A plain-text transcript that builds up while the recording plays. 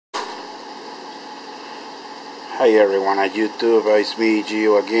Hi everyone at YouTube, it's me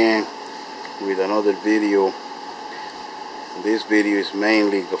Gio again with another video. This video is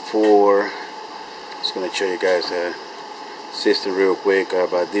mainly for, just gonna show you guys a system real quick,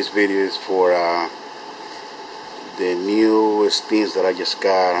 but this video is for the new steams that I just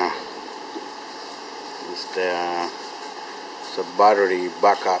got. It's a battery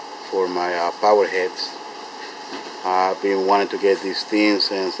backup for my power heads. I've been wanting to get these steams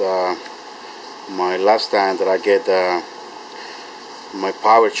since my last time that I get my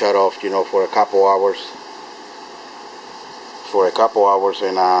power shut off, for a couple hours.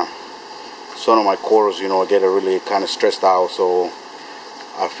 And some of my cores, get really kind of stressed out. So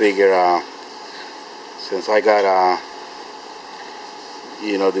I figure since I got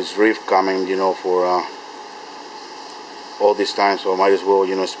this reef coming, for all this time, so I might as well,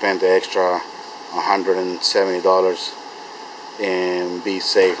 spend the extra $170 and be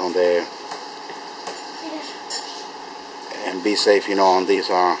safe on the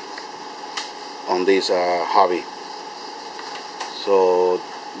on this hobby. So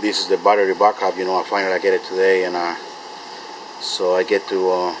this is the battery backup. I finally get it today, and so I get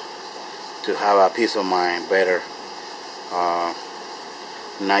to have a peace of mind better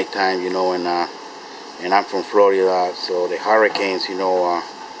nighttime, and I'm from Florida, so the hurricanes, the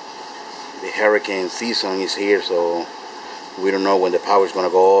hurricane season is here, so we don't know when the power is going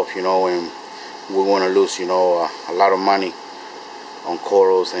to go off, and we want to lose, a lot of money on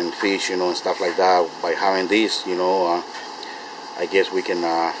corals and fish, and stuff like that. By having this, I guess we can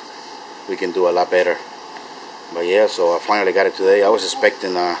do a lot better. But yeah, so I finally got it today. I was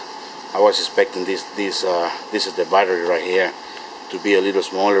expecting this is the battery right here to be a little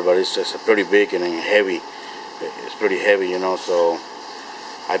smaller, but it's just pretty big and heavy. It's pretty heavy, so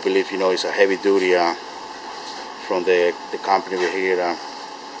I believe, it's a heavy duty from the company over here,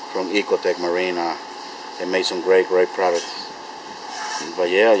 from Ecotech Marine. They made some great products. But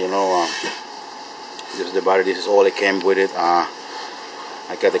yeah, this is the battery. This is all it came with it. I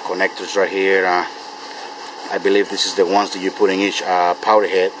got the connectors right here. I believe this is the ones that you put in each power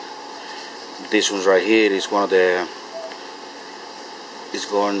head. This one's right here is going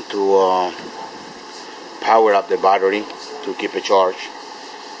to power up the battery to keep it charged.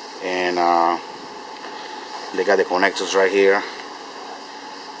 And they got the connectors right here,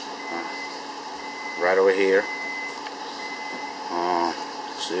 right over here.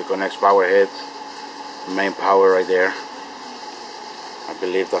 So you connect power head, main power right there. I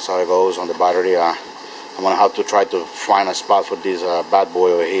believe that's how it goes on the battery. I'm gonna have to try to find a spot for this bad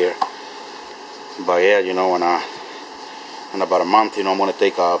boy over here. But yeah, in about a month, I'm gonna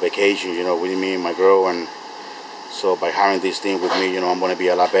take a vacation, with me and my girl, and so by having this thing with me, I'm gonna be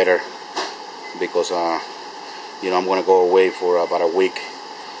a lot better, because I'm gonna go away for about a week.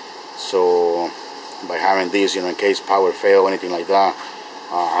 So by having this, in case power fail or anything like that,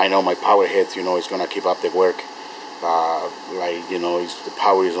 I know my power head, is gonna keep up the work. The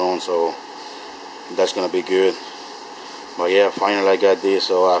power is on, so that's gonna be good. But yeah, finally I got this.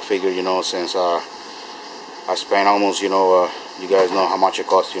 So I figured, since I spent almost, you guys know how much it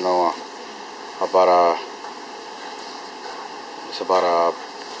costs, it's about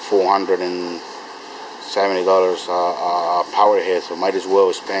 $470 power head. So might as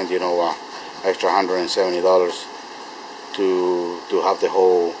well spend, extra $170 to have the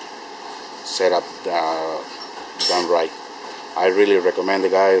whole setup done right. I really recommend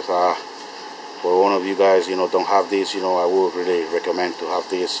it, guys. For one of you guys, don't have this, I would really recommend to have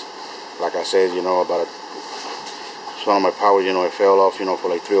this. Like I said, about some of my power, it fell off, for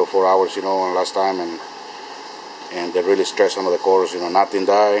like 3 or 4 hours, last time, and they really stressed some of the corals. Nothing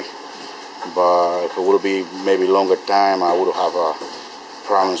died, but if it would be maybe longer time, I would have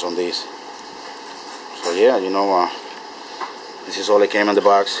problems on this. So yeah, this is all that came in the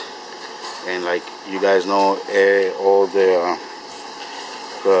box. And like you guys know, all the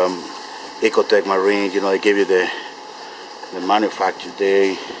Ecotech Marine, they give you the manufacture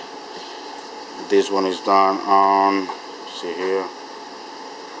day. This one is done on, see here,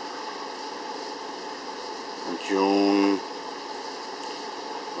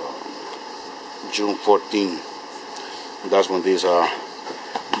 June 14. That's when this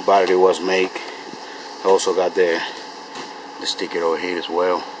battery was made. I also got the sticker over here as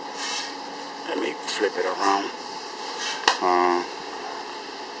well. Let me flip it around.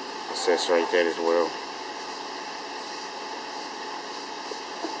 It says right there as well.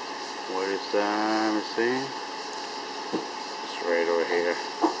 Where is that? Let me see. It's right over here.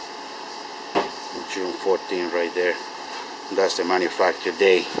 June 14 right there. That's the manufacture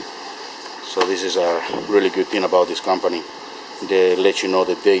day. So this is a really good thing about this company. They let you know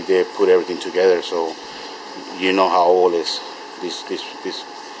the day they put everything together. So you know how old this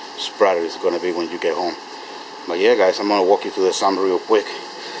spreader is going to be when you get home. But yeah, guys, I'm going to walk you through the sump real quick,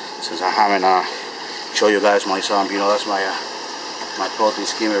 since I haven't show you guys my sump. You know, that's my my protein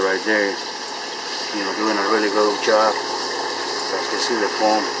skimmer right there. You know, doing a really good job. As you can see the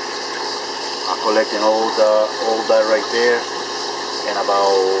foam, I'm collecting all that right there, and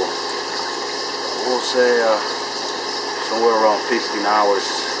about, we'll say somewhere around 15 hours,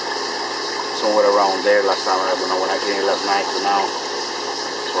 somewhere around there. Last time when I came last night to now.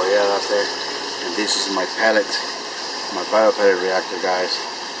 So yeah, that's it. And this is my pellet, my bio pellet reactor, guys.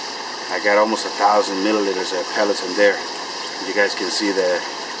 I got almost 1,000 milliliters of pellets in there. You guys can see the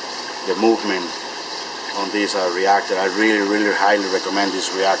movement on this reactor. I really highly recommend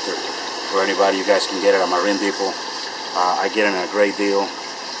this reactor for anybody. You guys can get it at Marine Depot. I get it at a great deal.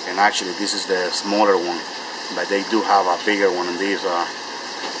 And actually, this is the smaller one, but they do have a bigger one. And these,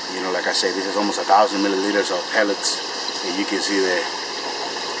 you know, like I said, this is almost 1,000 milliliters of pellets, and you can see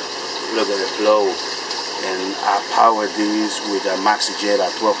look at the flow. And I power these with a MaxiJet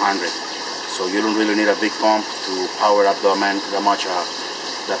at 1200, so you don't really need a big pump to power up that much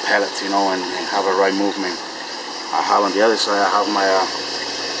the pellets, you know, and have a right movement. I have on the other side, I have my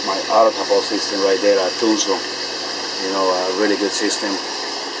my auto top out system right there at Tuzo. You know, a really good system.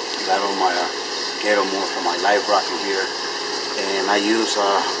 I have my Keto More for my live rocket here, and I use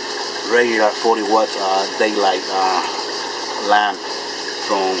regular 40 watt daylight lamp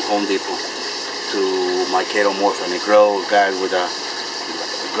from Home Depot to my Keto Morph, and it grows, guys, with it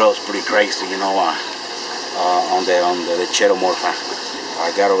grows pretty crazy, you know, on the Keto Morph.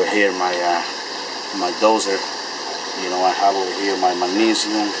 I got over here my my doser. You know, I have over here my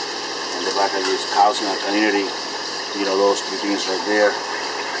magnesium, and the back I use calcium and salinity. You know, those two things right there.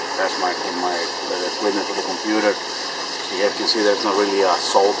 That's the equipment for the computer. You guys can see there's not really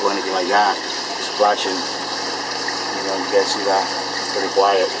salt or anything like that. It's splashing. You know, you guys see that? It's pretty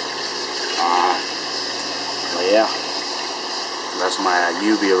quiet. But yeah, that's my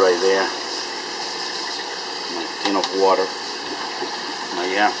UV right there. My tin of water. But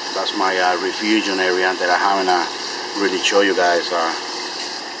yeah, that's my refusion area that I haven't really show you guys.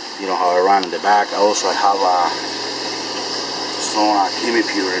 You know how I run in the back. Also, I have some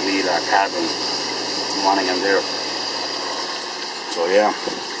chemipure elite carbon running in there. So yeah,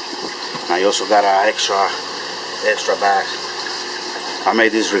 I also got an extra bag. I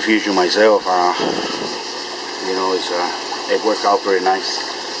made this refusion myself. You know, it worked out pretty nice.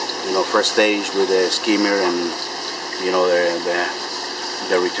 You know, first stage with the skimmer and, you know,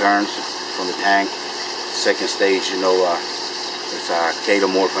 the returns from the tank. Second stage, you know, it's a Keto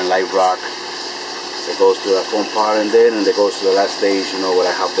Morph and live rock. It goes to the foam part, and then it goes to the last stage, you know, where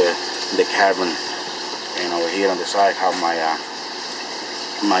I have the carbon. And over here on the side I have my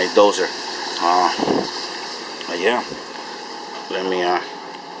my doser. But yeah, let me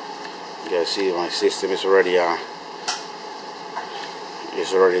you guys see my system is already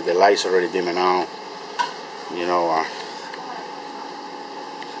the lights already dimming out. You know,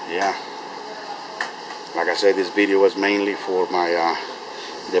 yeah. Like I said, this video was mainly for my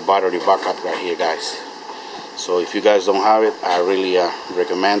the battery backup right here, guys. So if you guys don't have it, I really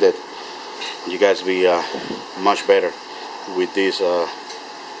recommend it. You guys be much better with this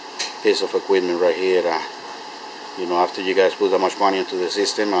piece of equipment right here. You know, after you guys put that much money into the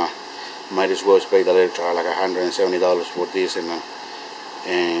system, might as well pay the little like $170 for this,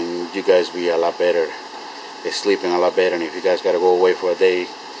 and you guys be a lot better. They're sleeping a lot better. And if you guys gotta go away for a day,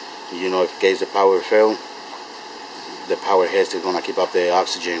 you know, in case the power fail, the power heads is gonna keep up the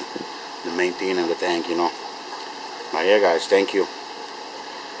oxygen, the main thing in the tank, you know. But yeah, guys, thank you,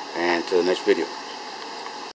 and to the next video.